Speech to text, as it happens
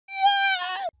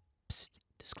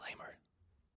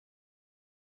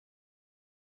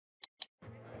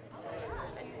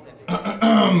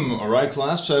Alright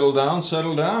class, settle down,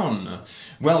 settle down.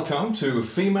 Welcome to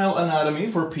Female Anatomy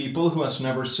for people who has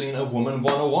never seen a woman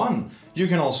 101. You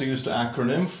can also use the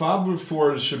acronym FAB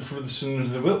for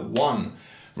 1.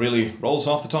 Really rolls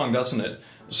off the tongue, doesn't it?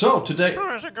 So today...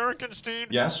 Professor Gherkinstein,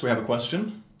 Yes, we have a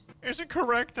question. is it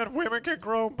correct that women can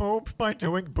grow boobs by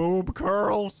doing boob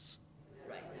curls?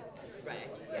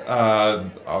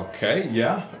 Okay,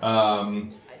 yeah.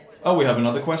 Oh, we have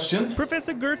another question.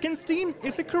 Professor Gherkinstein,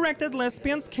 is it correct that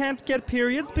lesbians can't get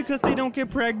periods because they don't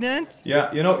get pregnant?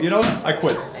 Yeah, you know, I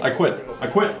quit.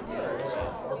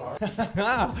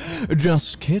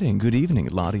 Just kidding. Good evening,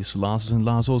 laddies, lasses, and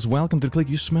lassos. Welcome to the Click.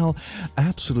 You smell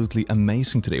absolutely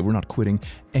amazing today. We're not quitting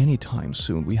anytime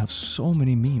soon. We have so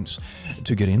many memes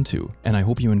to get into, and I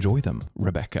hope you enjoy them,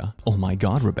 Rebecca. Oh my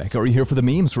god, Rebecca, are you here for the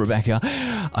memes, Rebecca?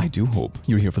 I do hope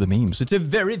you're here for the memes. It's a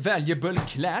very valuable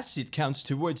class. It counts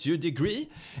towards your degree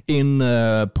in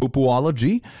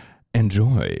poopology.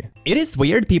 Enjoy. It is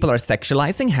weird people are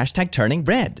sexualizing hashtag turning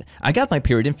red. I got my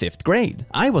period in 5th grade.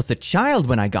 I was a child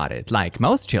when I got it, like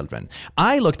most children.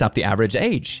 I looked up the average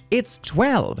age. It's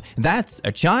 12. That's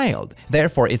a child.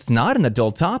 Therefore, it's not an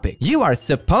adult topic. You are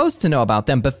supposed to know about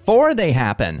them before they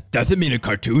happen. Doesn't mean a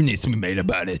cartoon needs to be made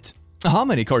about it. How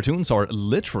many cartoons are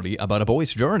literally about a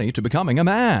boy's journey to becoming a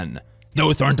man?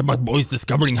 Those aren't about boys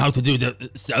discovering how to do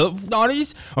the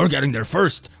self-naughties or getting their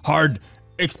first hard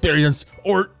experience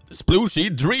or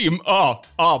splooshy dream. Oh,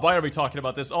 why are we talking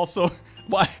about this? Also,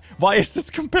 why is this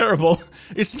comparable?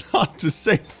 It's not the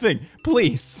same thing,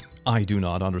 please. I do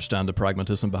not understand the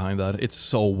pragmatism behind that. It's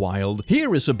so wild.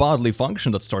 Here is a bodily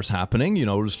function that starts happening, you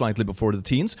know, slightly before the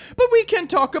teens, but we can't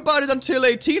talk about it until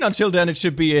 18. Until then, it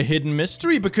should be a hidden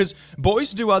mystery because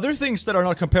boys do other things that are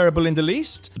not comparable in the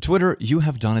least. Twitter, you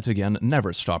have done it again.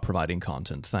 Never stop providing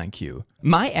content. Thank you.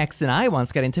 My ex and I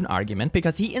once got into an argument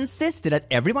because he insisted that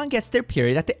everyone gets their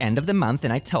period at the end of the month,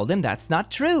 and I told him that's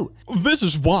not true. This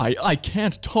is why I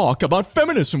can't talk about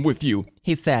feminism with you,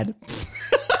 he said.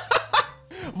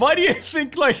 Why do you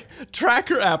think, like,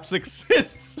 tracker apps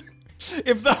exists?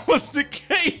 If that was the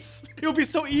case, it would be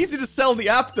so easy to sell the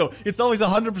app, though. It's always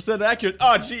 100% accurate.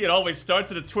 Oh, gee, it always starts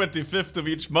at the 25th of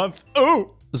each month.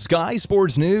 Oh! Sky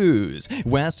Sports News.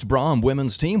 West Brom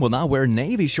women's team will now wear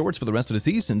navy shorts for the rest of the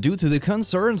season due to the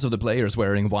concerns of the players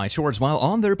wearing white shorts while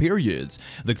on their periods.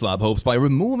 The club hopes by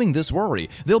removing this worry,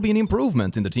 there'll be an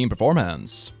improvement in the team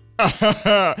performance.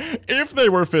 If they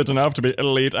were fit enough to be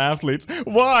elite athletes,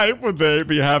 why would they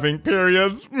be having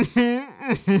periods?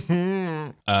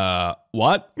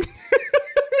 What?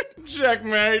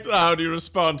 Checkmate. How do you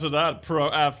respond to that, pro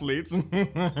athletes?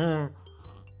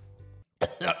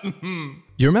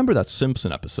 You remember that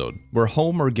Simpson episode where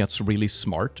Homer gets really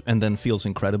smart and then feels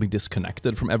incredibly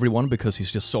disconnected from everyone because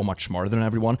he's just so much smarter than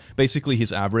everyone? Basically,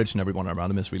 he's average and everyone around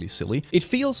him is really silly. It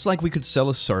feels like we could sell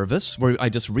a service where I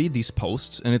just read these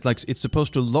posts and it's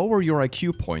supposed to lower your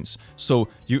IQ points so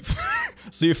you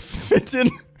fit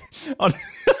in on...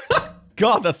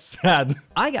 God, that's sad.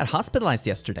 I got hospitalized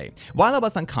yesterday. While I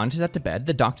was unconscious at the bed,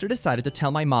 the doctor decided to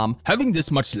tell my mom, having this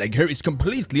much leg hair is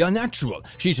completely unnatural.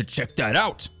 She should check that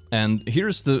out. And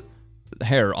here's the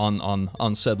hair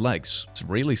on said legs. It's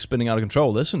really spinning out of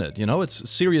control, isn't it? You know, it's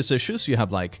serious issues. You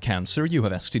have like cancer, you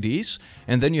have STDs,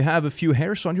 and then you have a few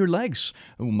hairs on your legs.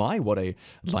 Oh my, what a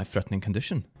life-threatening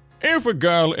condition. If a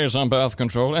girl is on birth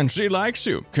control and she likes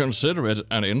you, consider it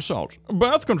an insult.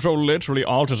 Birth control literally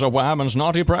alters a woman's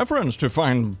naughty preference to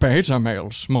find beta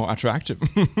males more attractive.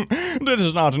 This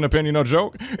is not an opinion or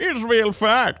joke, it's real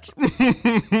fact.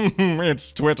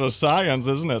 It's Twitter science,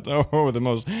 isn't it? Oh, the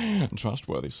most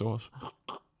trustworthy source.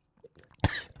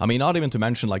 I mean, not even to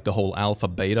mention like the whole alpha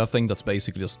beta thing that's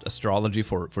basically just astrology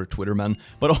for Twitter men,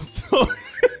 but also...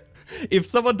 If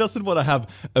someone doesn't want to have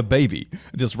a baby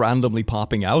just randomly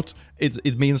popping out,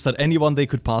 it means that anyone they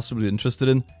could possibly be interested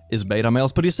in is beta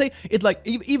males. But you say it like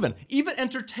even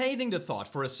entertaining the thought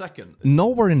for a second.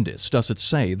 Nowhere in this does it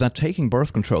say that taking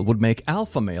birth control would make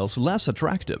alpha males less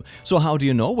attractive. So how do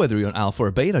you know whether you're an alpha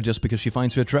or beta just because she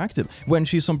finds you attractive when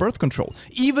she's on birth control?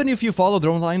 Even if you follow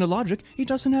their own line of logic, it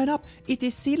doesn't add up. It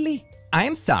is silly.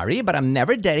 I'm sorry, but I'm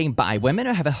never dating bi women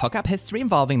who have a hookup history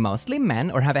involving mostly men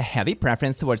or have a heavy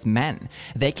preference towards men.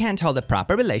 They can't hold a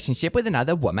proper relationship with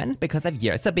another woman because of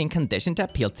years of being conditioned to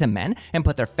appeal to men and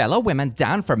put their fellow women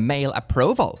down for male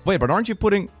approval. Wait, but aren't you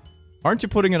putting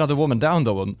another woman down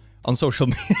though on social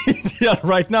media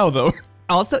right now though?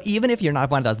 Also, even if you're not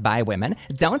one of those bi women,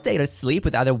 don't date or sleep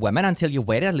with other women until you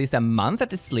waited at least a month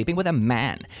after sleeping with a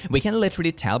man. We can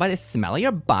literally tell by the smell of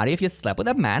your body if you slept with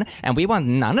a man, and we want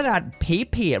none of that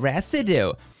pee-pee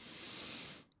residue.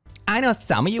 I know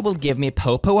some of you will give me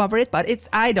po-po over it, but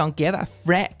I don't give a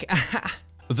frick.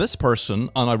 This person,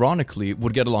 unironically,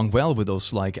 would get along well with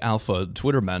those, like, alpha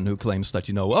Twitter men who claims that,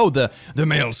 you know, oh, the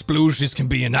male splooshies can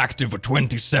be inactive for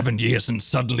 27 years and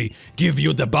suddenly give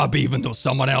you the bub even though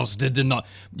someone else did not.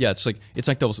 Yeah, it's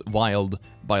like those wild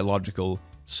biological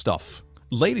stuff.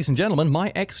 Ladies and gentlemen,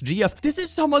 my ex-GF. This is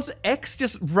someone's ex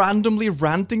just randomly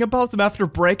ranting about them after a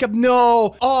breakup?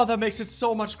 No! Oh, that makes it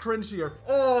so much cringier.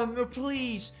 Oh, no,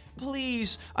 please.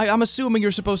 Please. I'm assuming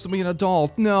you're supposed to be an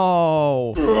adult.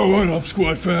 No. What up,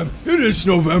 Squad Fam? It is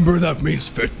November, that means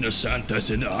Fitness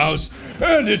Santa's in the house,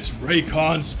 and it's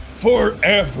Raycons for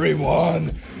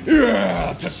everyone.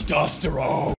 Yeah,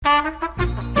 testosterone.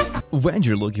 When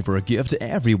you're looking for a gift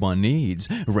everyone needs,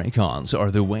 Raycons are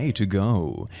the way to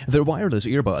go. Their wireless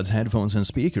earbuds, headphones, and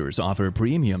speakers offer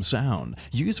premium sound,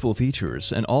 useful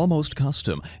features, an almost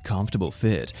custom, comfortable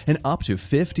fit, and up to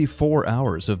 54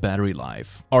 hours of battery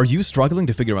life. Are you struggling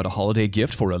to figure out a holiday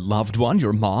gift for a loved one,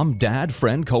 your mom, dad,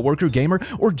 friend, coworker, gamer,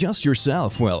 or just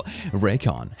yourself? Well,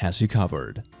 Raycon has you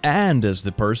covered. And as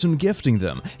the person gifting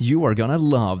them, you are gonna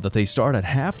love that they start at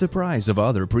half the price of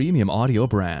other premium audio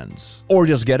brands. Or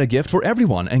just get a gift for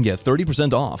everyone and get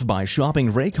 30% off by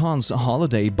shopping Raycon's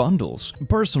holiday bundles.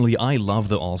 Personally, I love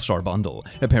the All-Star Bundle.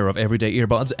 A pair of everyday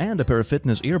earbuds and a pair of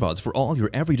fitness earbuds for all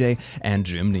your everyday and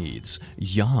gym needs.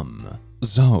 Yum.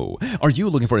 So, are you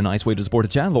looking for a nice way to support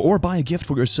the channel or buy a gift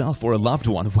for yourself or a loved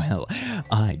one? Well,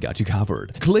 I got you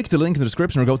covered. Click the link in the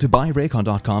description or go to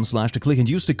buyraycon.com/to-click and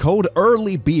use the code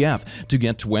EARLYBF to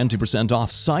get 20% off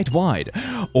site-wide.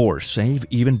 Or save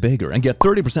even bigger and get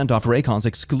 30% off Raycon's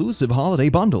exclusive holiday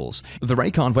bundles. The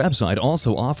Raycon website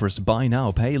also offers buy now,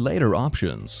 pay later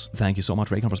options. Thank you so much,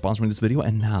 Raycon, for sponsoring this video.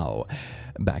 And now,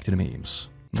 back to the memes.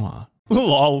 Mwah.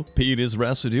 Lol, penis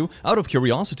residue. Out of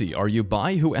curiosity, are you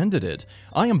bi? Who ended it?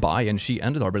 I am bi, and she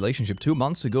ended our relationship 2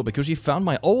 months ago because she found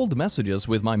my old messages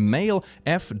with my male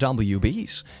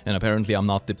FWBs. And apparently I'm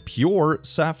not the pure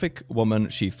sapphic woman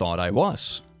she thought I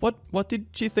was. What did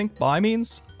she think bi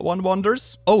means? One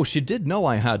wonders. Oh, she did know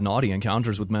I had naughty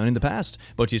encounters with men in the past,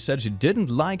 but she said she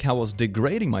didn't like how I was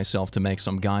degrading myself to make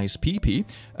some guy's pee-pee,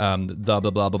 blah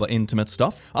blah blah blah intimate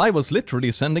stuff. I was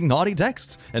literally sending naughty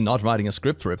texts and not writing a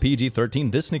script for a PG-13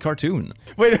 Disney cartoon.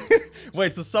 Wait,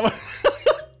 so someone...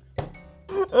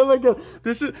 Oh my god,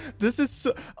 this is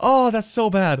so... Oh, that's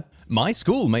so bad. My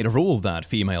school made a rule that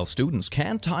female students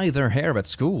can't tie their hair at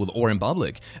school or in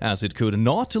public, as it could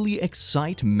naughtily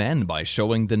excite men by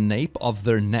showing the nape of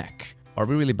their neck. Are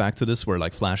we really back to this where,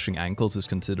 like, flashing ankles is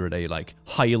considered a, like,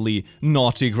 highly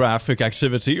naughty graphic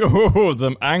activity? Oh,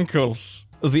 them ankles.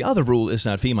 The other rule is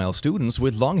that female students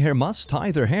with long hair must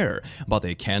tie their hair, but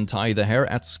they can't tie the hair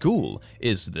at school.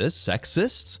 Is this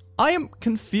sexist? I am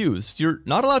confused. You're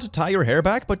not allowed to tie your hair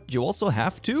back, but you also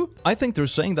have to? I think they're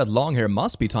saying that long hair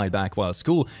must be tied back while at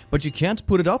school, but you can't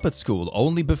put it up at school,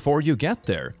 only before you get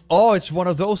there. Oh, it's one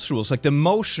of those rules, like the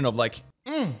motion of like,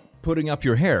 putting up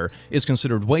your hair is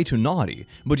considered way too naughty,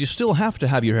 but you still have to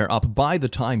have your hair up by the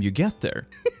time you get there.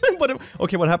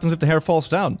 Okay, what happens if the hair falls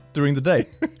down during the day?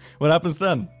 What happens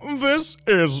then? This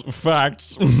is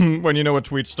facts. When you know a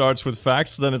tweet starts with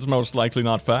facts, then it's most likely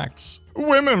not facts.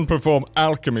 Women perform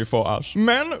alchemy for us.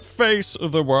 Men face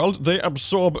the world, they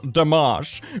absorb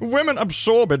damage. Women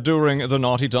absorb it during the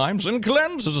naughty times and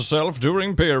cleanse herself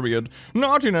during period.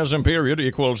 Naughtiness in period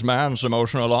equals man's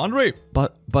emotional laundry.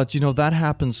 But you know, that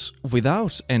happens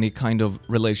without any kind of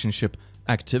relationship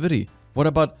activity. What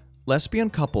about lesbian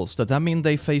couples? Does that mean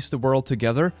they face the world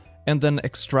together and then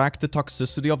extract the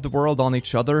toxicity of the world on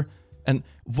each other? And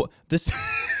this...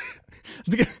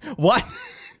 What?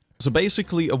 So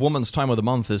basically, a woman's time of the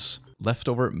month is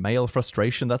leftover male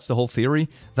frustration. That's the whole theory.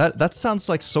 That sounds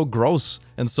like so gross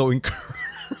and so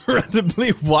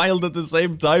incredibly wild at the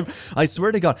same time. I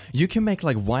swear to God, you can make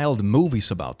like wild movies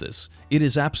about this. It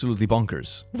is absolutely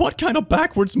bonkers. What kind of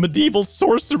backwards medieval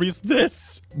sorcery is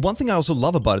this? One thing I also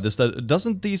love about it is that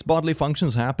doesn't these bodily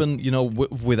functions happen, you know,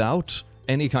 without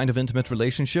any kind of intimate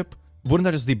relationship? Wouldn't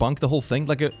that just debunk the whole thing?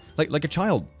 Like a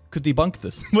child could debunk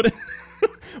this.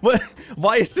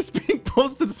 Why is this being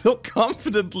posted so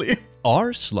confidently?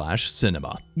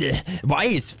 r/cinema. Why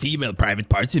is female private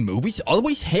parts in movies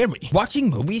always hairy? Watching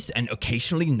movies and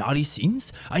occasionally naughty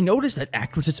scenes, I notice that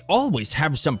actresses always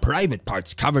have some private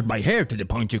parts covered by hair to the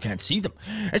point you can't see them.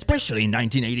 Especially in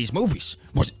 1980s movies.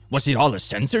 Was it all a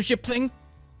censorship thing?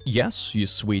 Yes, you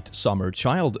sweet summer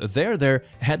child. They're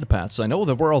head pats. I know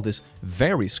the world is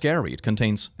very scary. It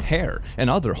contains hair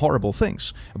and other horrible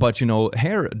things. But you know,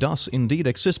 hair does indeed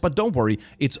exist. But don't worry,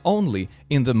 it's only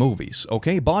in the movies,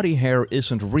 okay? Body hair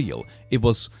isn't real.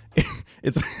 It's...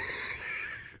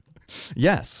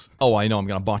 Yes. Oh, I know I'm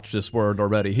gonna botch this word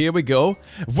already. Here we go.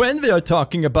 When we are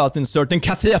talking about inserting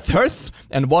catheters,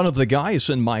 and one of the guys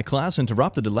in my class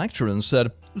interrupted the lecturer and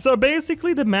said, So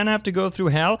basically the men have to go through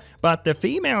hell, but the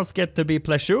females get to be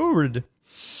pleasured.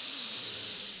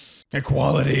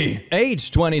 Equality.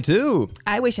 Age 22.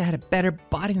 I wish I had a better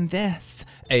body than this.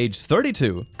 Age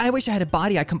 32. I wish I had a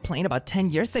body I complained about 10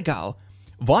 years ago.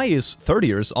 Why is 30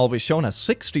 years always shown as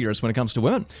 60 years when it comes to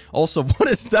women? Also, what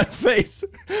is that face?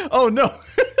 Oh no.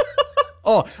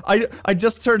 Oh, I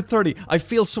just turned 30. I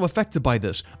feel so affected by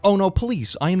this. Oh no,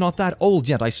 please, I am not that old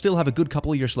yet. I still have a good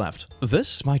couple of years left.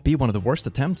 This might be one of the worst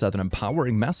attempts at an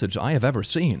empowering message I have ever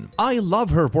seen. I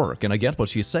love her work and I get what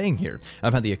she's saying here.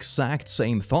 I've had the exact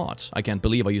same thought. I can't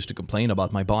believe I used to complain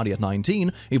about my body at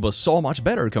 19. It was so much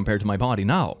better compared to my body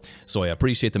now. So I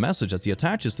appreciate the message as he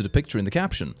attaches to the picture in the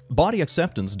caption. Body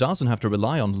acceptance doesn't have to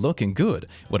rely on looking good,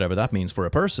 whatever that means for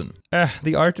a person.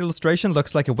 The art illustration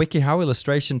looks like a WikiHow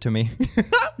illustration to me.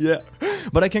 Yeah,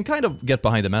 but I can kind of get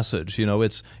behind the message, you know,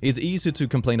 it's easy to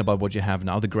complain about what you have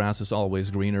now. The grass is always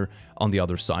greener on the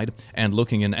other side, and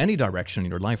looking in any direction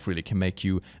in your life really can make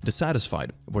you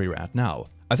dissatisfied where you're at now.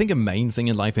 I think a main thing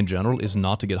in life in general is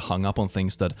not to get hung up on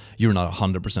things that you're not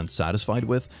 100% satisfied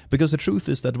with, because the truth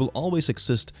is that will always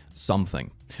exist something.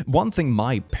 One thing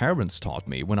my parents taught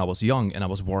me when I was young and I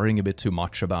was worrying a bit too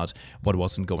much about what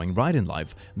wasn't going right in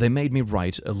life, they made me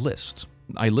write a list.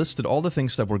 I listed all the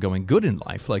things that were going good in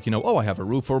life, like, you know, oh, I have a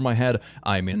roof over my head,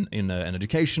 I'm in an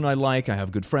education I like, I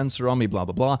have good friends around me, blah,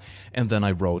 blah, blah. And then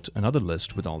I wrote another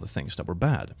list with all the things that were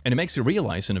bad. And it makes you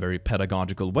realize in a very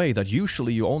pedagogical way that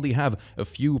usually you only have a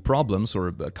few problems or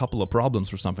a couple of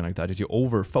problems or something like that you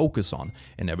over-focus on,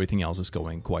 and everything else is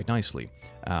going quite nicely.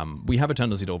 We have a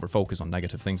tendency to over-focus on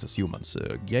negative things as humans.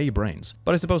 Yay, brains.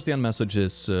 But I suppose the end message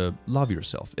is love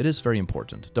yourself. It is very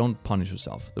important. Don't punish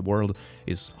yourself. The world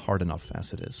is hard enough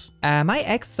as it is. My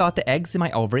ex thought the eggs in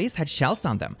my ovaries had shells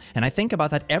on them, and I think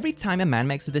about that every time a man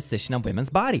makes a decision on women's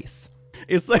bodies.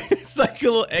 It's like a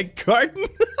little egg carton.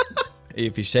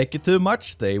 If you shake it too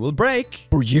much, they will break.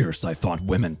 For years, I thought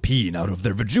women peed out of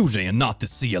their vajayjay and not the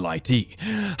CLIT.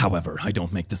 However, I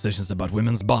don't make decisions about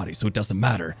women's bodies, so it doesn't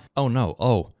matter. Oh no,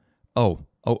 all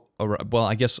right. Well,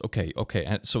 I guess, okay,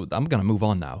 so I'm gonna move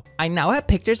on now. I now have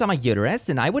pictures on my uterus,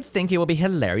 and I would think it would be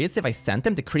hilarious if I sent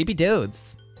them to creepy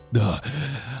dudes.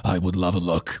 I would love a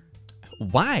look.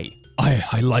 Why?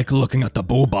 I like looking at the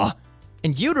booba.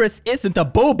 And uterus isn't a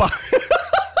booba.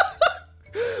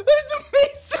 That is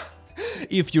amazing!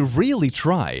 If you really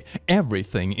try,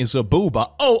 everything is a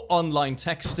booba. Oh, online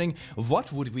texting,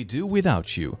 what would we do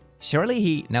without you? Surely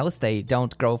he knows they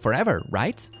don't grow forever,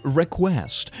 right?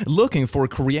 Request. Looking for a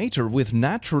creator with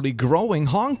naturally growing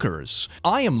honkers.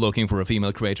 I am looking for a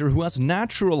female creator who has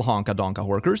natural honka-donka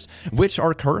honkers, which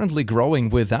are currently growing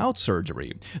without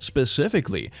surgery.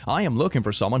 Specifically, I am looking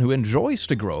for someone who enjoys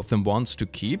the growth and wants to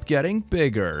keep getting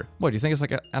bigger. What, do you think it's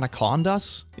like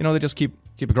anacondas? You know, they just keep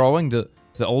growing the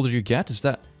older you get? Is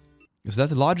that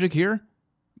the logic here?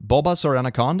 Bobas are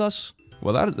anacondas?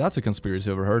 Well, that's a conspiracy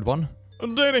overheard one.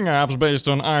 Dating apps based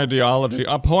on ideology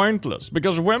are pointless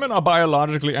because women are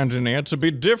biologically engineered to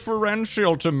be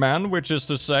differential to men, which is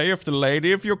to say, if the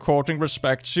lady if you're courting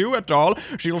respects you at all,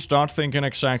 she'll start thinking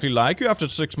exactly like you after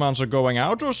 6 months of going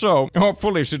out or so.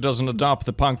 Hopefully she doesn't adopt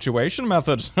the punctuation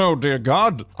methods. Oh dear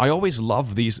God. I always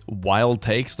love these wild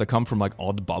takes that come from like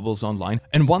odd bubbles online.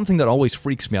 And one thing that always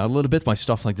freaks me out a little bit why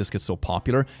stuff like this gets so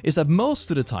popular is that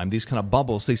most of the time these kind of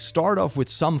bubbles, they start off with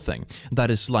something that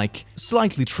is like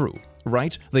slightly true.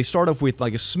 Right? They start off with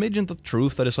like a smidgen of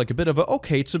truth that is like a bit of a,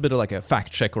 okay, it's a bit of like a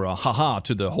fact check or a haha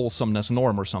to the wholesomeness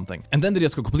norm or something. And then they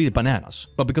just go completely bananas.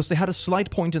 But because they had a slight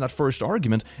point in that first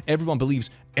argument, everyone believes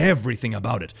everything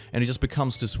about it. And it just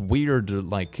becomes this weird,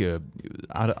 like,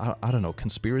 I don't know,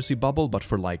 conspiracy bubble, but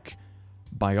for like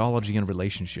biology and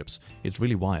relationships. It's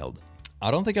really wild. I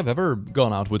don't think I've ever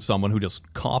gone out with someone who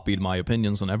just copied my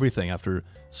opinions on everything after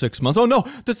 6 months. Oh no,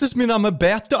 does this mean I'm a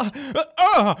beta?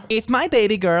 If my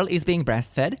baby girl is being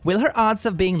breastfed, will her odds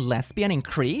of being lesbian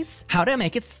increase? How do I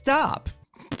make it stop?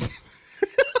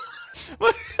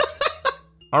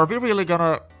 Are we really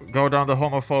gonna go down the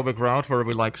homophobic route where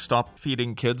we like stop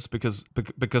feeding kids because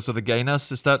of the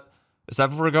gayness? Is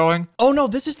that where we're going? Oh no,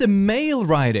 this is the male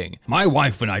writing. My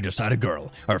wife and I just had a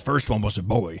girl. Our first one was a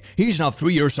boy. He's now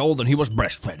 3 years old and he was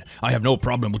breastfed. I have no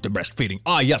problem with the breastfeeding.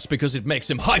 Ah yes, because it makes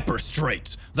him hyper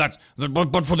straight.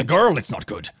 But for the girl, it's not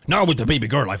good. Now with the baby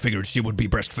girl, I figured she would be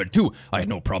breastfed too. I had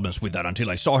no problems with that until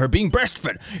I saw her being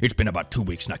breastfed. It's been about 2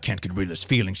 weeks and I can't get rid of this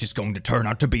feeling she's going to turn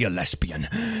out to be a lesbian.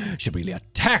 She really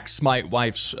attacks my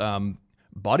wife's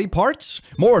body parts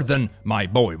more than my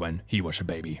boy when he was a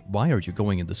baby. Why are you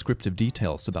going in descriptive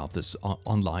details about this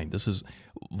online? This is...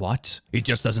 what? It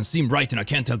just doesn't seem right, and I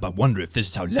can't help but wonder if this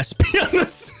is how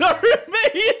lesbians are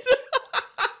made.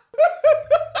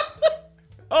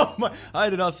 Oh my, I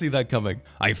did not see that coming.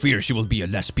 I fear she will be a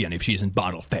lesbian if she isn't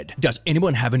bottle fed. Does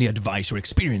anyone have any advice or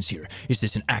experience here? Is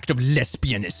this an act of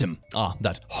lesbianism? Ah,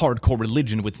 that hardcore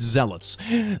religion with zealots.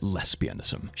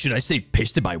 Lesbianism. Should I stay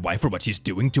pissed at my wife for what she's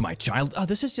doing to my child? Oh,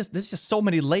 this is just so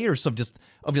many layers of just,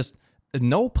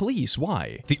 no, please,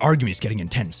 why? The argument is getting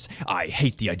intense. I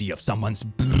hate the idea of someone's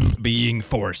being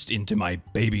forced into my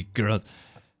baby girl.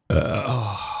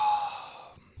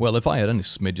 Well, if I had any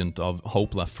smidgen of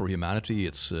hope left for humanity,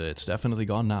 it's definitely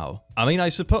gone now. I mean, I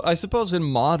suppose in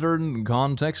modern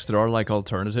context there are like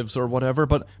alternatives or whatever,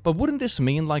 but wouldn't this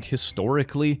mean like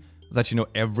historically that, you know,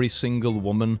 every single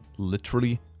woman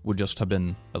literally would just have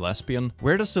been a lesbian?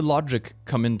 Where does the logic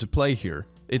come into play here?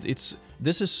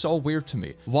 This is so weird to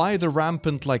me. Why the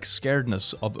rampant like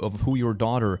scaredness of who your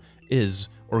daughter is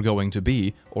or going to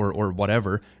be or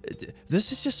whatever?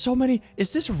 This is just so many.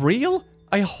 Is this real?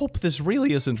 I hope this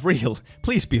really isn't real.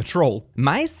 Please be a troll.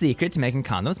 My secret to making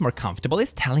condoms more comfortable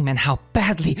is telling men how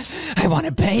badly I want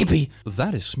a baby.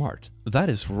 That is smart. That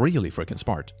is really freaking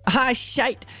smart. Ah,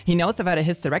 shite. He knows I've had a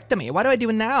hysterectomy. What do I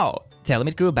do now? Tell him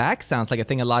it grew back sounds like a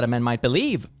thing a lot of men might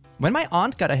believe. When my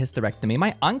aunt got a hysterectomy,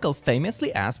 my uncle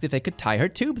famously asked if they could tie her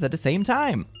tubes at the same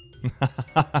time.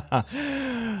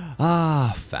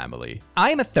 Ah, family.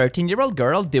 I'm a 13-year-old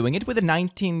girl doing it with a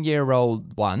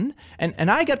 19-year-old one,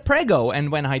 and I got preggo,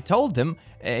 and when I told him,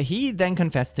 he then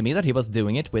confessed to me that he was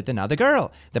doing it with another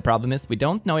girl. The problem is we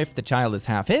don't know if the child is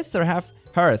half his or half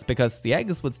hers, because the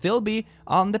eggs would still be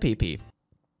on the pee-pee.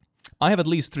 I have at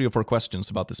least 3 or 4 questions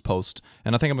about this post,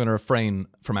 and I think I'm going to refrain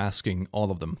from asking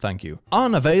all of them, thank you.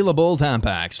 Unavailable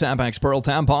Tampax. Tampax Pearl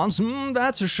Tampons?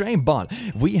 That's a shame, but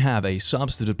we have a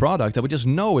substitute product that we just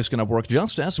know is going to work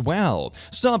just as well.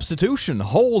 Substitution,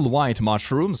 whole white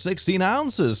mushroom, 16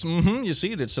 ounces. You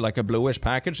see, it's like a bluish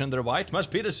package and they're white. Must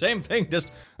be the same thing,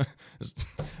 just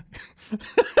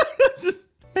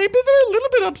Maybe they're a little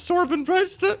bit absorbent,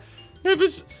 right? Maybe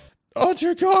oh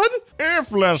dear God.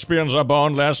 If lesbians are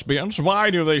born lesbians, why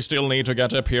do they still need to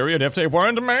get a period if they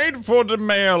weren't made for the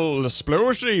male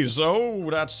splooshies? Oh,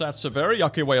 that's a very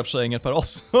yucky way of saying it, but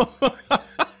also...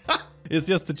 It's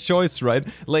just a choice, right?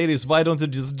 Ladies, why don't you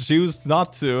just choose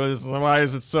not to? Why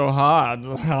is it so hard?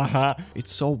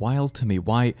 It's so wild to me.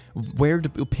 Where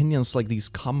do opinions like these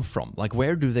come from? Like,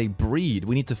 where do they breed?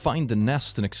 We need to find the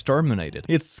nest and exterminate it.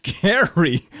 It's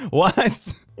scary.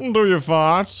 What? Do you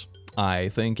fart? I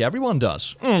think everyone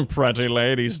does. Pretty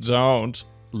ladies don't.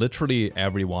 Literally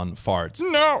everyone farts.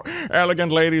 No,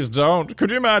 elegant ladies don't. Could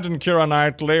you imagine Keira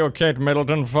Knightley or Kate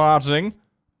Middleton farting?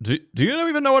 Do you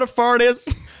even know what a fart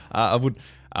is? I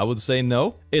would say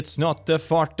no. It's not the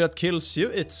fart that kills you,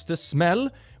 it's the smell,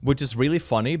 which is really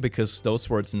funny because those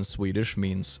words in Swedish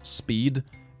means speed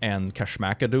and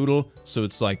kashmakadoodle. So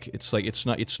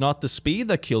it's not the speed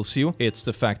that kills you, it's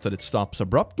the fact that it stops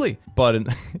abruptly. But in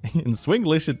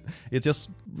Swinglish, it's just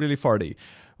really farty.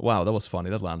 Wow, that was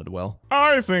funny. That landed well.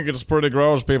 I think it's pretty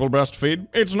gross people breastfeed.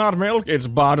 It's not milk, it's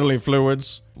bodily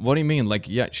fluids. What do you mean? Like,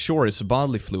 yeah, sure, it's a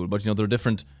bodily fluid, but you know, they're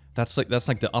different. That's like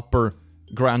the upper,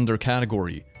 grander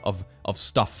category of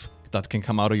stuff that can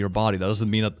come out of your body. That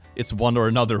doesn't mean that it's one or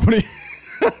another.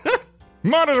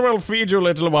 Might as well feed your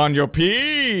little one your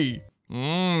pee.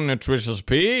 Nutritious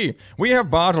pee. We have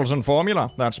bottles and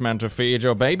formula that's meant to feed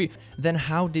your baby. Then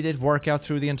how did it work out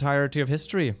through the entirety of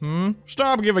history?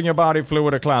 Stop giving your body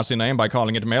fluid a classy name by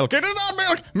calling it milk. It is not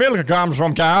milk. Milk comes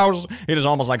from cows. It is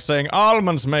almost like saying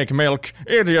almonds make milk.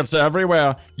 Idiots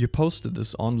everywhere. You posted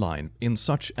this online in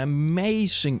such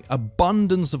amazing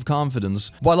abundance of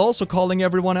confidence while also calling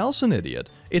everyone else an idiot.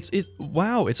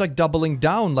 Wow, it's like doubling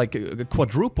down like a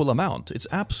quadruple amount. It's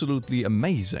absolutely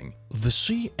amazing. The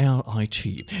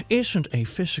CLIT isn't a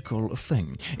physical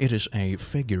thing, it is a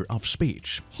figure of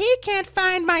speech. He can't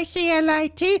find my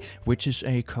CLIT, which is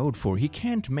a code for he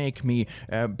can't make me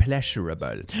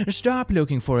pleasurable. Stop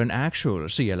looking for an actual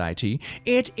CLIT.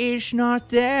 It is not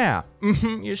there.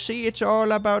 You see, it's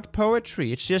all about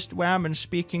poetry. It's just women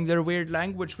speaking their weird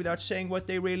language without saying what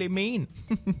they really mean.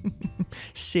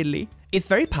 Silly. It's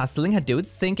very puzzling how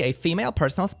dudes think a female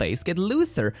personal space get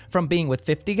looser from being with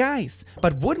 50 guys,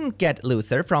 but wouldn't get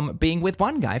looser from being with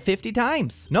one guy 50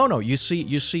 times. No, you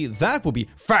see, that would be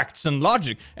facts and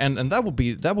logic, and that would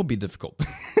be difficult.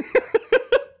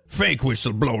 Fake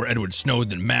whistleblower Edward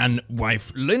Snowden man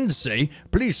wife Lindsay,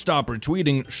 please stop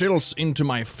retweeting shills into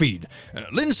my feed.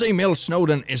 Lindsay Mills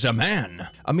Snowden is a man.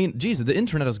 I mean, geez, the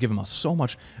internet has given us so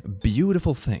much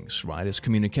beautiful things, right? It's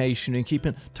communication and keep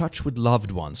in touch with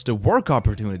loved ones, the work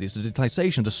opportunities, the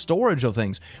digitalization, the storage of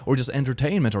things, or just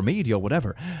entertainment or media or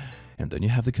whatever. And then you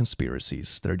have the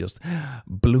conspiracies that are just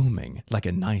blooming like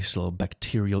a nice little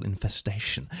bacterial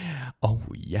infestation. Oh,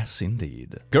 yes,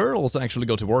 indeed. Girls actually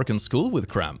go to work and school with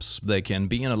cramps. They can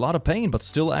be in a lot of pain but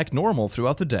still act normal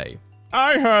throughout the day.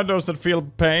 I heard those that feel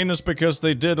pain is because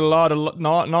they did a lot of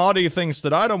naughty things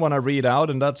that I don't want to read out,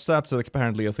 and that's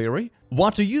apparently a theory.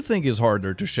 What do you think is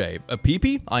harder to shave? A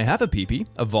pee-pee? I have a pee-pee.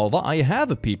 A vulva? I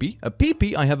have a pee-pee. A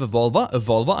pee-pee? I have a vulva. A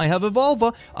vulva? I have a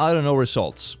vulva. I don't know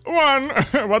results. 1.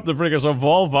 What the frick is a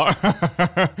vulva?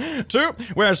 2.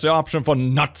 Where's the option for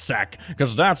nutsack?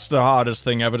 Because that's the hardest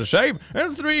thing ever to shave.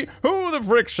 And 3. Who the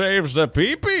frick shaves the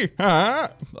pee-pee? Huh?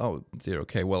 Oh, dear,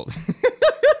 okay, well...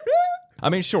 I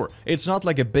mean, sure, it's not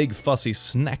like a big fussy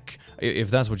snack,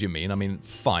 if that's what you mean. I mean,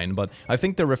 fine, but I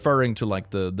think they're referring to like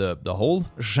the whole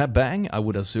shebang, I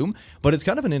would assume. But it's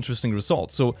kind of an interesting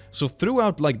result. So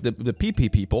throughout like the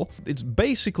PP people, it's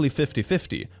basically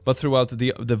 50-50. But throughout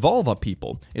the vulva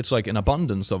people, it's like an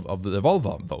abundance of the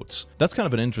vulva votes. That's kind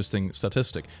of an interesting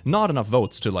statistic. Not enough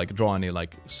votes to like draw any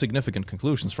like significant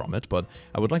conclusions from it, but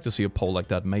I would like to see a poll like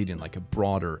that made in like a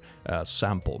broader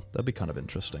sample. That'd be kind of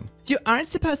interesting. You aren't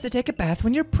supposed to take a bath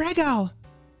when you're preggo.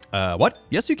 What?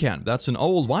 Yes, you can. That's an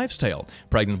old wives' tale.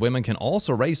 Pregnant women can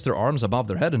also raise their arms above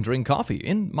their head and drink coffee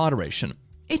in moderation.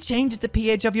 It changes the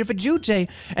pH of your vajayjay,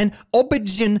 and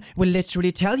Obigin will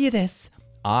literally tell you this.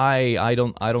 I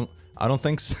don't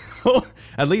think so.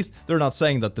 At least they're not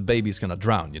saying that the baby's gonna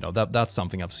drown, you know. That's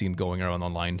something I've seen going around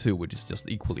online too, which is just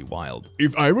equally wild.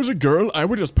 If I was a girl, I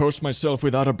would just post myself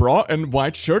without a bra and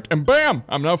white shirt, and bam!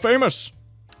 I'm now famous.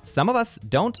 Some of us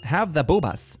don't have the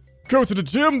boobas. Go to the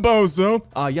gym, bozo!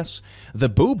 Yes, the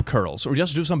boob curls, or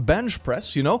just do some bench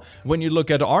press, you know? When you look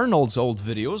at Arnold's old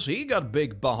videos, he got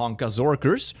big bahonka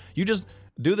zorkers. You just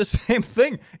do the same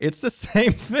thing. It's the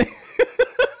same thing.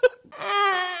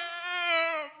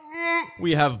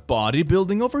 We have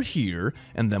bodybuilding over here,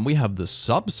 and then we have the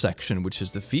subsection, which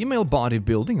is the female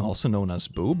bodybuilding, also known as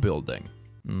boob building.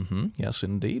 Yes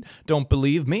indeed. Don't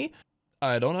believe me?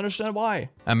 I don't understand why.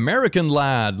 American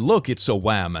lad, look, it's a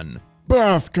whammon.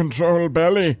 Birth control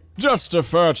belly. Just a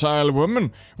fertile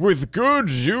woman with good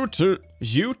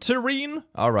uterine?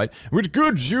 Alright. With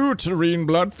good uterine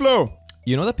blood flow.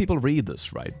 You know that people read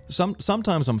this, right?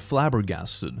 Sometimes I'm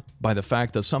flabbergasted by the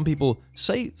fact that some people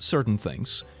say certain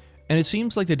things, and it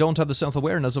seems like they don't have the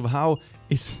self-awareness of how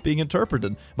it's being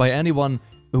interpreted by anyone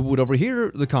who would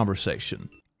overhear the conversation.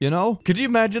 You know? Could you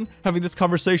imagine having this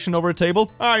conversation over a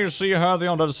table? You see her on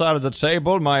the other side of the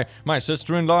table. My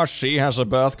sister-in-law, she has a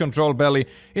birth control belly.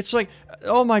 It's like,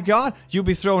 oh my god, you'll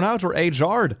be thrown out or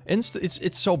HR'd.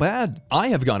 It's so bad. I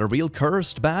have got a real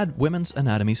cursed bad women's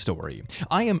anatomy story.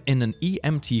 I am in an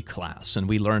EMT class, and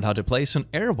we learned how to place an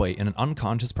airway in an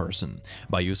unconscious person.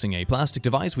 By using a plastic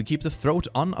device, we keep the throat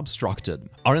unobstructed.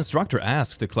 Our instructor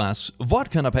asked the class, what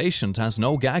kind of patient has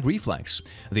no gag reflex?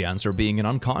 The answer being an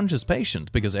unconscious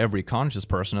patient, because every conscious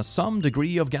person has some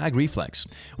degree of gag reflex.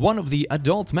 One of the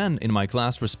adult men in my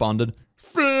class responded,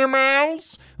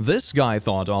 females? This guy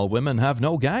thought all women have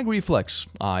no gag reflex.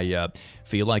 I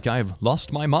feel like I've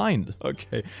lost my mind.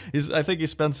 Okay, I think he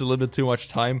spends a little bit too much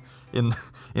time in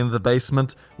the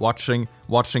basement watching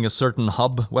a certain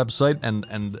hub website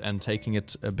and taking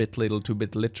it a bit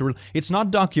literal. It's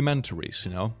not documentaries,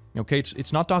 you know? Okay,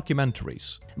 it's not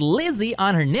documentaries. Lizzie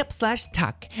on her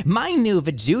nip/tuck. My new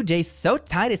vajayjay so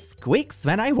tight it squeaks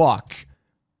when I walk.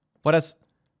 What?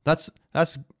 That's...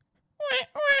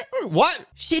 What?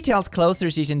 She tells Closer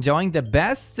she's enjoying the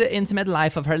best intimate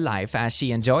life of her life as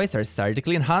she enjoys her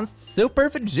surgically enhanced super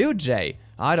vajayjay.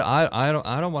 I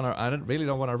really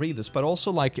don't want to read this, but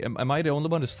also like, am I the only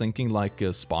one who's thinking like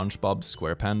SpongeBob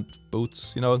SquarePants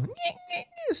boots? You know,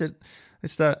 is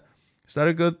that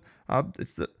a good?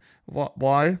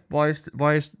 Why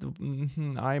is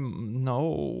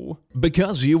no.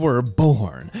 Because you were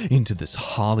born into this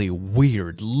holly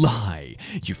weird lie.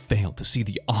 You failed to see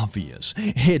the obvious,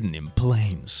 hidden in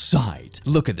plain sight.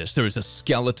 Look at this, there is a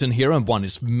skeleton here, and one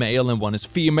is male and one is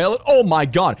female, and oh my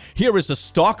god, here is a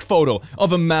stock photo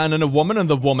of a man and a woman, and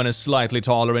the woman is slightly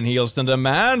taller in heels than the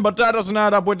man, but that doesn't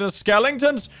add up with the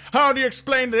skeletons. How do you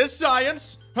explain this,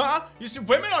 science? Huh? You see,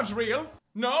 women aren't real.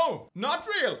 No, not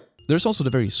real. There's also the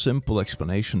very simple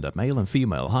explanation that male and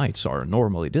female heights are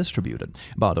normally distributed,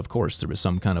 but of course there is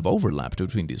some kind of overlap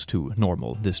between these two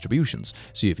normal distributions.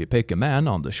 So if you pick a man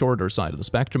on the shorter side of the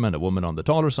spectrum and a woman on the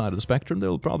taller side of the spectrum,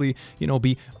 they'll probably, you know,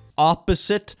 be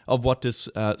opposite of what this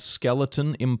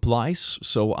skeleton implies.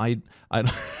 So I I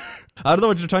don't know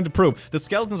what you're trying to prove. The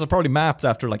skeletons are probably mapped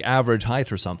after like average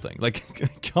height or something.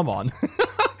 Like, come on.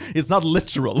 It's not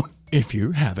literal. If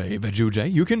you have a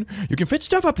vajuje, you can fit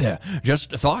stuff up there.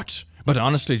 Just a thought. But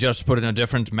honestly, just put in a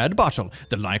different med bottle.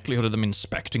 The likelihood of them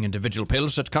inspecting individual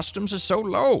pills at customs is so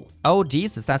low. Oh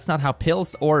Jesus, that's not how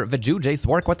pills or vajujes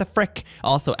work, what the frick?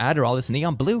 Also, Adderall is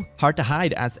neon blue, hard to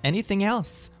hide as anything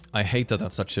else. I hate that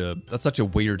that's such a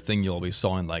weird thing you always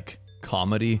saw in like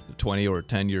comedy 20 or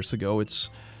 10 years ago. It's,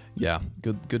 yeah,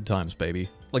 good times, baby.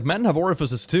 Like, men have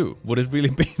orifices too. Would it really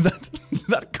be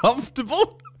that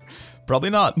comfortable? Probably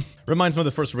not. Reminds me of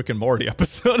the first Rick and Morty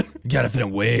episode. Gotta fit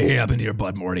him way up into your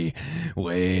butt, Morty.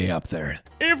 Way up there.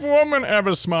 If woman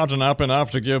ever smarten up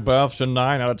enough to give birth to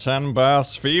 9 out of 10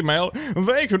 births female,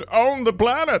 they could own the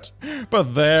planet.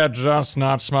 But they're just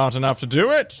not smart enough to do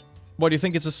it. What, do you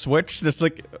think it's a switch? This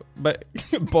like,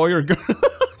 boy or girl?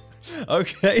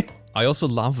 Okay. I also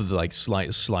love the like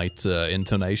slight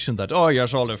intonation that, oh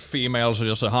yes, all the females are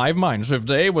just a hive mind, so if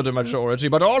they were the majority,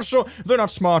 but also they're not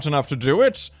smart enough to do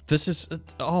it. This is,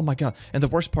 oh my god. And the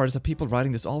worst part is that people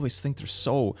writing this always think they're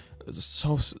so,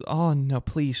 oh no,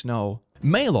 please no.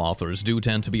 Male authors do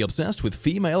tend to be obsessed with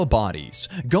female bodies,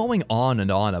 going on and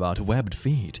on about webbed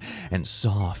feet and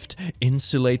soft,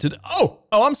 insulated. Oh,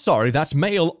 I'm sorry, that's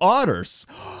male otters.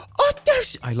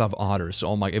 Otters! I love otters.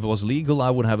 Oh my, if it was legal,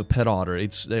 I would have a pet otter.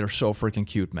 They're so freaking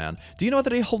cute, man. Do you know that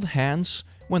they hold hands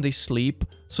when they sleep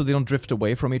so they don't drift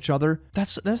away from each other?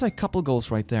 There's like couple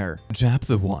goals right there.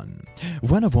 Chapter 1.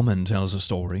 When a woman tells a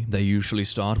story, they usually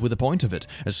start with a point of it,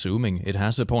 assuming it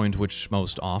has a point, which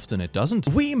most often it doesn't.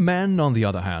 We men, on the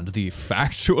other hand, the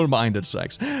factual-minded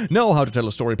sex, know how to tell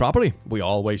a story properly. We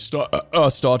always start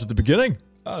at the beginning.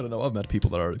 I don't know, I've met people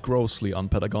that are grossly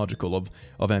unpedagogical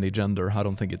of any gender. I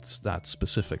don't think it's that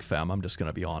specific, fam. I'm just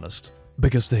gonna be honest.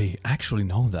 Because they actually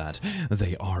know that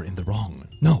they are in the wrong.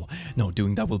 No,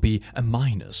 doing that will be a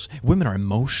minus. Women are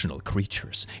emotional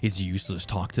creatures. It's useless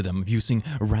to talk to them using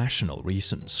rational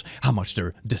reasons. How much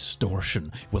their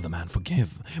distortion will a man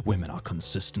forgive? Women are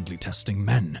consistently testing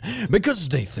men because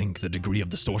they think the degree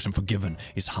of distortion forgiven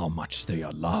is how much they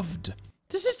are loved.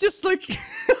 This is just like...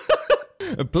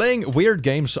 playing weird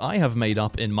games I have made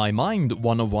up in my mind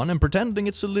 101 and pretending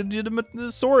it's a legitimate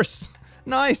source.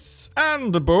 Nice.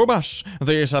 And the boobash.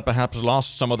 These have perhaps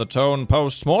lost some of the tone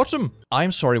post-mortem.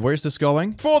 I'm sorry, where's this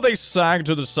going? For they sagged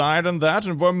to the side and that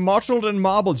and were mottled and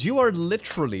marbled. You are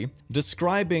literally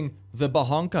describing the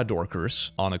Bahonka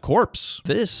Dorkers on a corpse.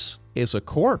 This is a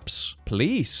corpse.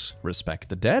 Please respect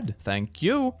the dead. Thank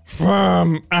you.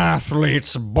 Firm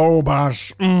athlete's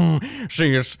boobash.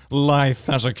 She is lithe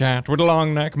as a cat with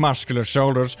long neck, muscular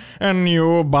shoulders, and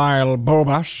nubile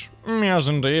boobash. Yes,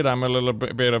 indeed, I'm a little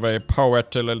bit of a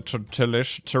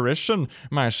poet-tilish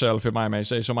myself, if I may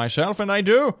say so myself, and I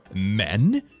do.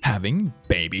 Men having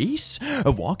babies?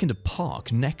 A walk in the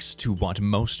park next to what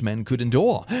most men could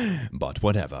endure. But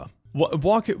whatever. What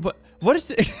is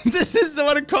this? This is so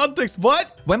out of context.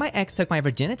 What? When my ex took my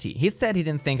virginity, he said he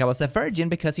didn't think I was a virgin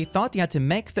because he thought he had to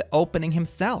make the opening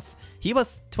himself. He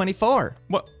was 24.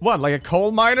 What, like a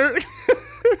coal miner?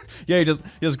 Yeah, you just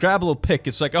grab a little pick.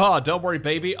 It's like, oh, don't worry,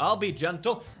 baby. I'll be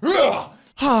gentle.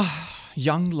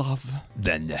 Young love.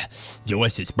 Then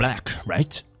yours is black,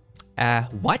 right?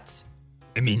 What?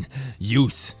 I mean,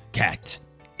 youth cat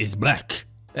is black.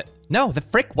 No, the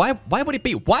frick? Why would it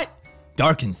be? What?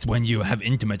 Darkens when you have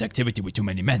intimate activity with too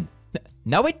many men.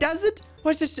 No, it doesn't.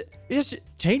 What's this? It just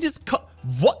changes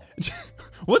what?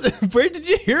 Where did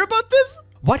you hear about this?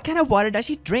 What kind of water does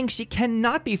she drink? She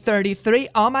cannot be 33.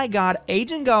 Oh my god,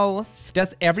 aging goals.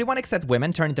 Does everyone except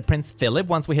women turn into Prince Philip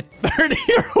once we hit 30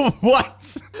 or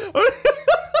what?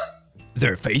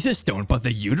 Their faces don't, but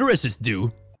the uteruses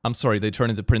do. I'm sorry, they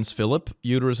turn into Prince Philip?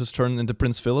 Uteruses turn into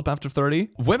Prince Philip after 30?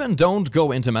 Women don't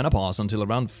go into menopause until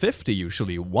around 50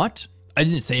 usually. What? I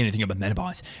didn't say anything about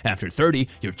menopause. After 30,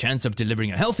 your chance of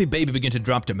delivering a healthy baby begin to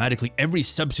drop dramatically every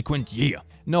subsequent year.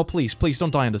 No, please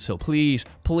don't die on this hill. Please.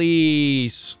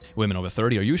 Women over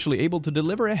 30 are usually able to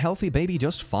deliver a healthy baby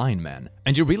just fine, man.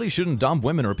 And you really shouldn't dump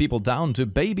women or people down to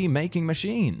baby-making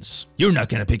machines. You're not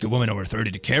gonna pick a woman over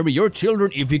 30 to carry your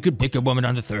children if you could pick a woman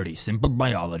under 30. Simple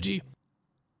biology.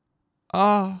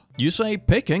 You say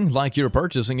picking like you're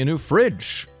purchasing a new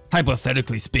fridge.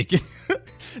 Hypothetically speaking.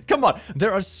 Come on,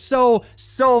 there are so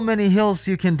many hills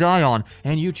you can die on,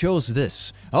 and you chose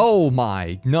this. Oh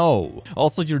my, no.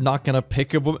 Also, you're not gonna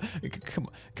pick a woman.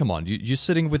 Come on, you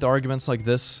sitting with arguments like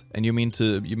this, and you mean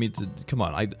to, come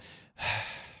on,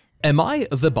 Am I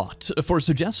the bot for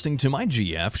suggesting to my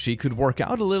GF she could work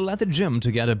out a little at the gym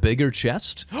to get a bigger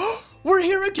chest? We're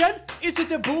here again! Is it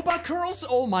the booba curls?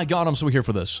 Oh my god, I'm so here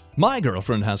for this. My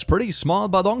girlfriend has pretty small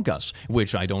badonkas,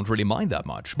 which I don't really mind that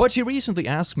much. But she recently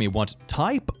asked me what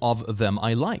type of them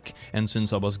I like, and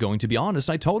since I was going to be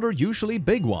honest, I told her usually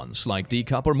big ones, like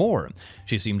D-cup or more.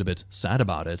 She seemed a bit sad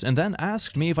about it, and then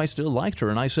asked me if I still liked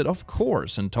her, and I said of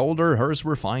course, and told her hers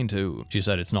were fine too. She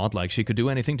said it's not like she could do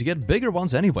anything to get bigger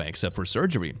ones anyway, except for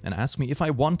surgery, and asked me if I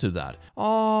wanted that.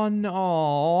 Oh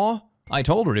no. I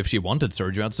told her if she wanted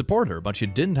surgery, I'd support her, but she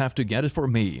didn't have to get it for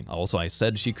me. Also, I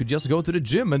said she could just go to the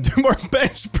gym and do more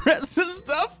bench press and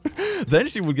stuff. Then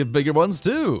she would get bigger ones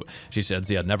too. She said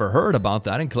she had never heard about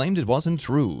that and claimed it wasn't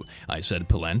true. I said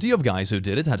plenty of guys who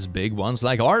did it had big ones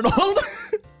like Arnold.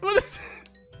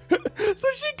 So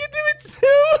she could do it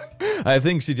too? I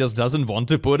think she just doesn't want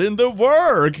to put in the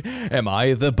work. Am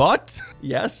I the bot?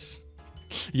 Yes.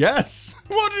 Yes!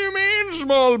 What do you mean,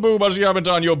 small boobas? You haven't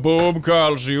done your boob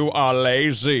curls, you are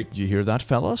lazy. You hear that,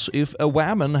 fellas? If a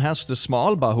woman has the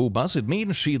small bahubas, it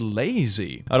means she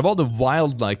lazy. Out of all the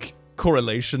wild, like,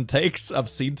 correlation takes I've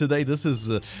seen today, this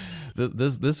is,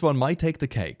 this one might take the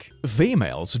cake.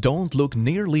 Females don't look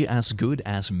nearly as good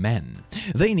as men.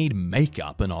 They need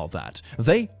makeup and all that.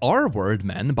 They R-word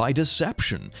men by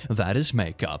deception. That is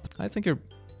makeup. I think you're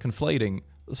conflating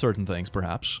certain things,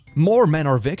 perhaps. More men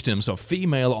are victims of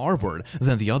female R-word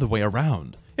than the other way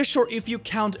around. Yeah, sure, if you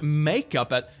count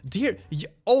makeup at...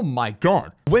 oh my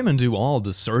god. Women do all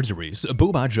the surgeries,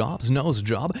 booba jobs, nose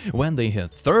job. When they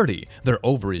hit 30, their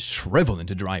ovaries shrivel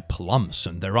into dry plumps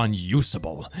and they're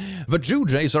unusable. The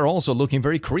Jujays are also looking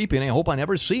very creepy and I hope I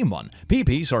never see one.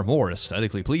 PPs are more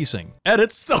aesthetically pleasing.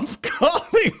 Edit, stop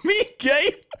calling me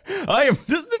gay! I am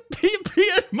just a PP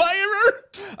admirer!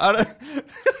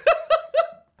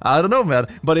 I don't know, man,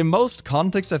 but in most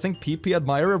contexts, I think PP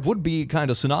admirer would be kind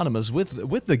of synonymous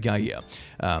with the guy. You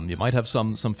might have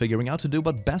some figuring out to do,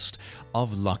 but best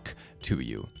of luck to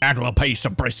you. And a piece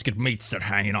of brisket meats that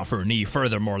hanging off her knee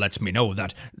furthermore lets me know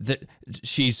that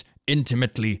she's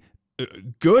intimately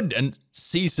good and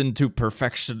seasoned to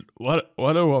perfection. What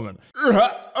a woman.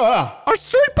 Are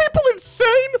straight people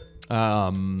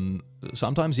insane?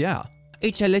 Sometimes, yeah.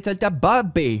 It's a little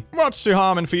baby. What's the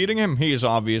harm in feeding him? He's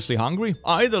obviously hungry.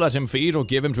 Either let him feed or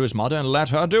give him to his mother and let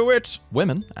her do it.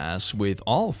 Women, as with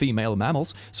all female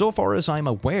mammals, so far as I'm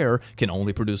aware, can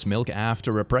only produce milk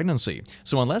after a pregnancy.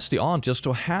 So unless the aunt just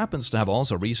so happens to have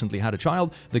also recently had a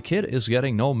child, the kid is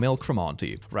getting no milk from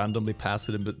auntie. Randomly pass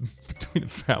it in between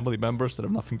family members that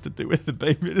have nothing to do with the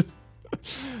baby.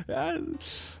 Yeah,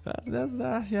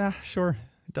 sure.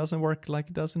 It doesn't work like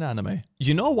it does in anime.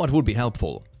 You know what would be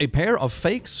helpful? A pair of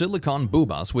fake silicone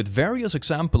boobas with various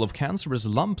examples of cancerous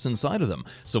lumps inside of them,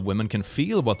 so women can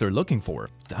feel what they're looking for.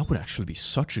 That would actually be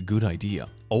such a good idea.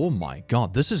 Oh my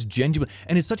god, this is genuine,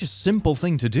 and it's such a simple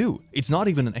thing to do. It's not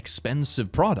even an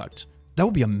expensive product. That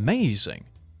would be amazing.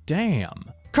 Damn.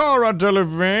 Cara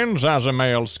Delevingne's has a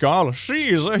male skull.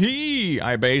 She's a he.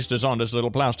 I based this on this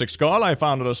little plastic skull I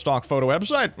found at a stock photo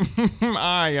website.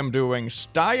 I am doing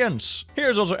science.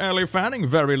 Here's also Ellie Fanning.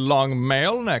 Very long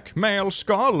male neck. Male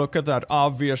skull. Look at that.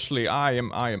 Obviously, I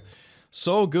am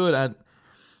so good at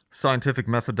scientific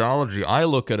methodology. I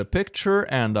look at a picture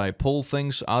and I pull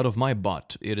things out of my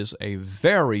butt. It is a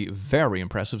very, very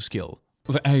impressive skill.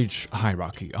 The age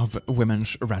hierarchy of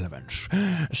women's relevance.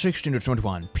 16 to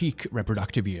 21, peak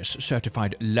reproductive years,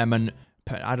 certified lemon...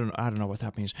 I don't know what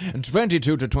that means.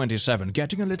 22 to 27,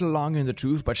 getting a little long in the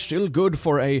tooth, but still good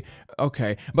for a...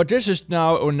 Okay, but this is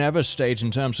now or never stage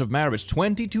in terms of marriage.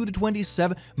 22 to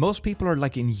 27, most people are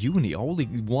like in uni. Holy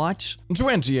what?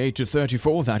 28 to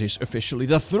 34, that is officially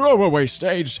the throwaway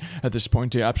stage. At this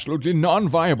point, they're absolutely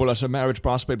non-viable as a marriage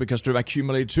prospect because they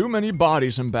accumulate too many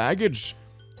bodies and baggage.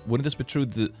 Wouldn't this be true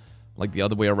the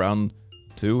other way around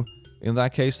too? In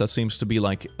that case, that seems to be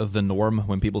like the norm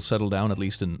when people settle down, at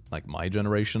least in like my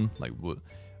generation. Like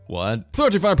what?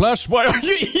 35 plus? Why are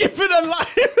you even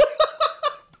alive?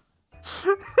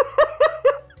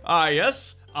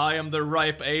 Yes. I am the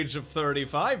ripe age of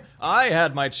 35. I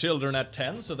had my children at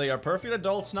 10, so they are perfect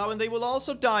adults now, and they will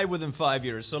also die within 5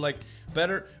 years. So like,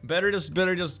 better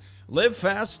just Live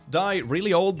fast, die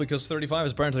really old because 35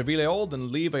 is apparently really old, and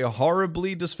leave a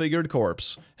horribly disfigured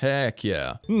corpse. Heck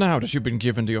yeah. Now that you've been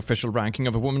given the official ranking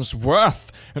of a woman's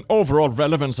worth and overall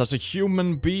relevance as a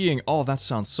human being, Oh, that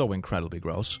sounds so incredibly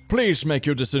gross. please make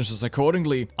your decisions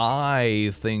accordingly.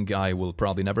 I think I will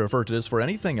probably never refer to this for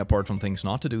anything apart from things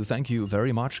not to do. Thank you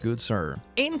very much, good sir.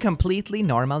 In completely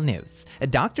normal news, a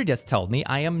doctor just told me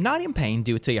I am not in pain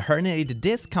due to a herniated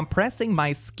disc compressing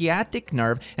my sciatic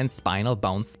nerve and spinal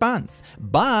bone spons.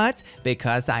 But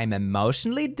because I'm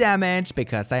emotionally damaged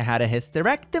because I had a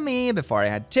hysterectomy before I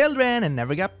had children and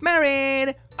never got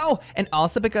married. Oh, and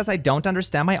also because I don't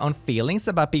understand my own feelings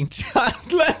about being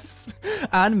childless,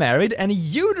 unmarried, and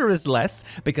uterusless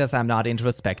because I'm not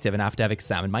introspective enough to have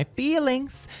examined my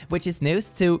feelings, which is news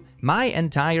to my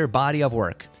entire body of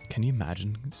work. Can you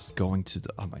imagine just going to the...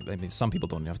 I mean, some people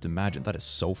don't have to imagine. That is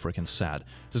so freaking sad.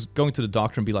 Just going to the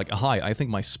doctor and be like, hi, I think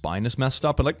my spine is messed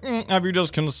up. And like, Have you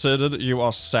just considered you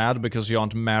are sad because you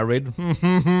aren't married?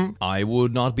 I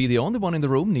would not be the only one in the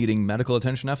room needing medical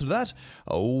attention after that.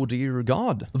 Oh dear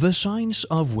God. The signs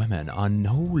of women are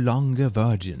no longer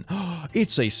virgin.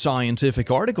 It's a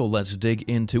scientific article. Let's dig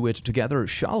into it together,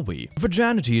 shall we?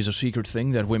 Virginity is a secret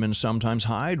thing that women sometimes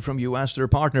hide from you as their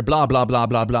partner. Blah, blah, blah,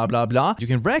 blah, blah, blah, blah. You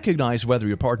can recognize whether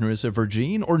your partner is a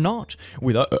virgin or not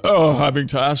without having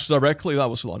to ask directly. That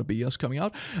was a lot of BS coming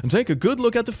out. And take a good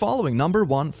look at the following. Number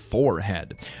 1,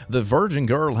 forehead. The virgin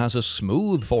girl has a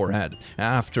smooth forehead.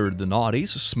 After the naughties,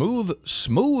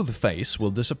 smooth face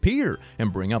will disappear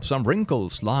and bring up some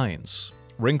wrinkles, lines.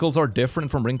 Wrinkles are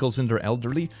different from wrinkles in their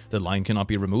elderly. The line cannot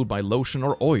be removed by lotion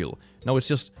or oil. No, it's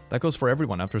just, that goes for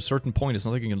everyone. After a certain point, it's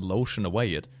not like you can lotion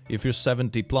away it. If you're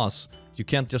 70 plus, you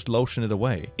can't just lotion it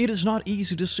away. It is not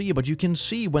easy to see, but you can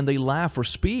see when they laugh or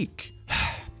speak.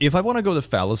 If I want to go the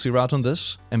fallacy route on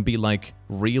this and be like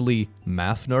really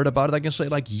math nerd about it, I can say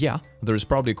like, yeah, there's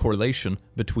probably a correlation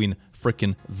between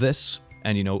frickin' this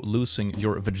and, you know, losing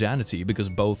your virginity, because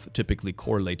both typically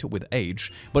correlate with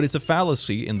age. But it's a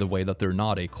fallacy in the way that they're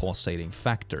not a causating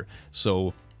factor.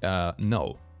 So,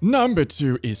 no. Number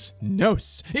 2 is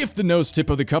nose. If the nose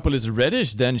tip of the couple is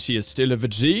reddish, then she is still a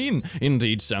virgin.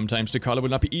 Indeed, sometimes the color will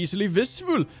not be easily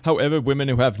visible. However, women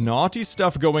who have naughty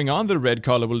stuff going on, the red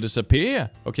color will disappear.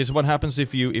 Okay, so what happens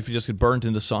if you just get burnt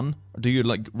in the sun? Do you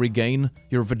like regain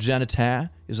your virginity?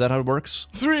 Is that how it works?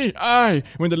 3, eye.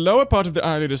 When the lower part of the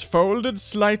eyelid is folded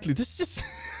slightly. This is...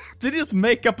 They just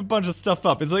make up a bunch of stuff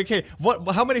up. It's like, hey,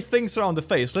 how many things are on the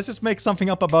face? Let's just make something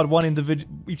up about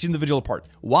each individual part.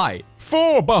 Why?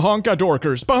 4, bahonka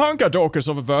dorkers. Bahonka dorkers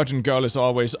of a virgin girl is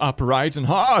always upright and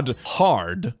hard.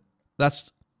 Hard?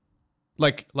 That's...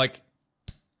 Like...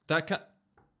 That kind...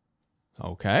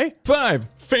 Okay. 5,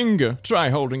 finger. Try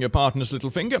holding your partner's little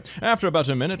finger. After about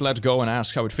a minute, let go and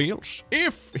ask how it feels.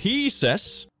 If he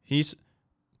says...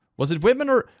 Was it women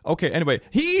or... Okay, anyway,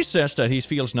 he says that he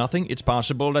feels nothing. It's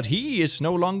possible that he is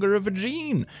no longer a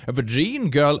virgin. A virgin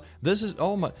girl... This is...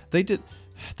 Oh my... They did...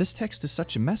 This text is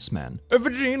such a mess, man. A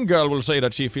virgin girl will say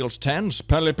that she feels tense,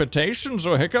 palpitations,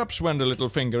 or hiccups when the little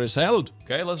finger is held.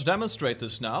 Okay, let's demonstrate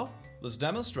this now. Let's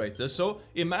demonstrate this. So,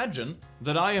 imagine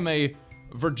that I am a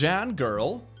virgin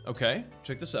girl. Okay,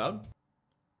 check this out.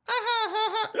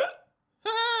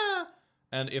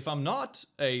 And if I'm not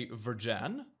a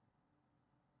virgin...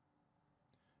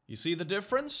 You see the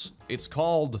difference? It's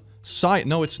called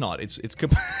No, it's not. It's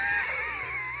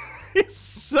It's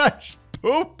such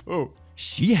poo-poo.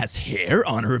 She has hair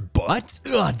on her butt?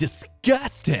 Ugh,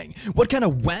 disgusting. What kind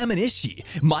of whammon is she?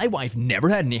 My wife never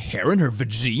had any hair in her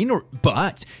vagine or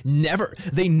butt. Never.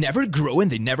 They never grow and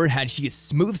they never had. She is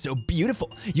smooth, so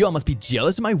beautiful. You all must be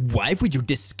jealous of my wife with your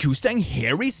disgusting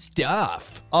hairy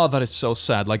stuff. Oh, that is so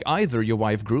sad. Like, either your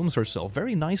wife grooms herself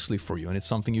very nicely for you and it's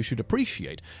something you should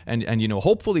appreciate and you know,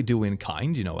 hopefully do in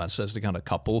kind, you know, as the kind of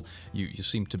couple you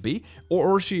seem to be,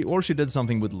 or she did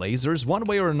something with lasers. One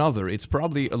way or another, it's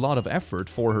probably a lot of effort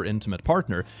for her intimate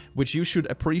partner, which you should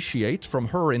appreciate from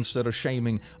her instead of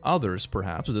shaming others,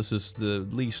 perhaps. This is the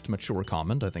least mature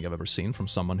comment I think I've ever seen from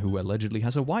someone who allegedly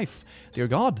has a wife. Dear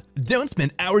God. Don't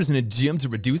spend hours in a gym to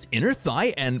reduce inner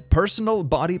thigh and personal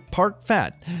body part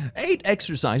fat. 8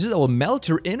 exercises that will melt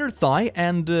your inner thigh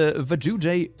and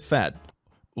vajujay fat.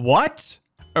 What?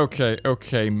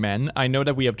 Okay, men. I know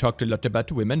that we have talked a lot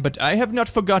about women, but I have not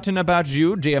forgotten about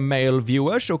you, dear male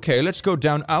viewers. Okay, let's go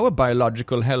down our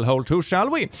biological hellhole too, shall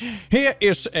we? Here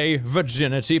is a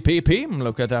virginity pee-pee.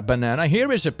 Look at that banana.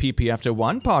 Here is a pee-pee after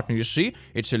one partner, you see.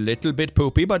 It's a little bit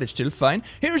poopy, but it's still fine.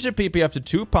 Here's a pee-pee after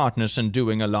 2 partners and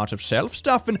doing a lot of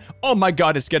self-stuff, and oh my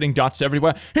god, it's getting dots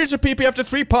everywhere. Here's a pee-pee after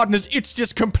 3 partners. It's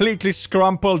just completely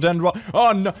scrumpled and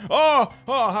oh no. Oh,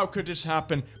 how could this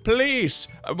happen? Please.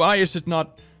 Why is it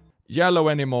not... yellow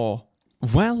anymore.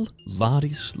 Well,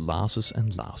 laddies, lasses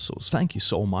and lassos, thank you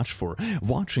so much for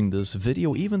watching this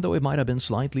video, even though it might have been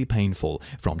slightly painful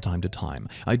from time to time.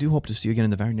 I do hope to see you again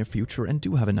in the very near future, and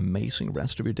do have an amazing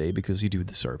rest of your day because you do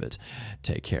deserve it.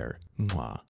 Take care.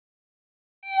 Mwah.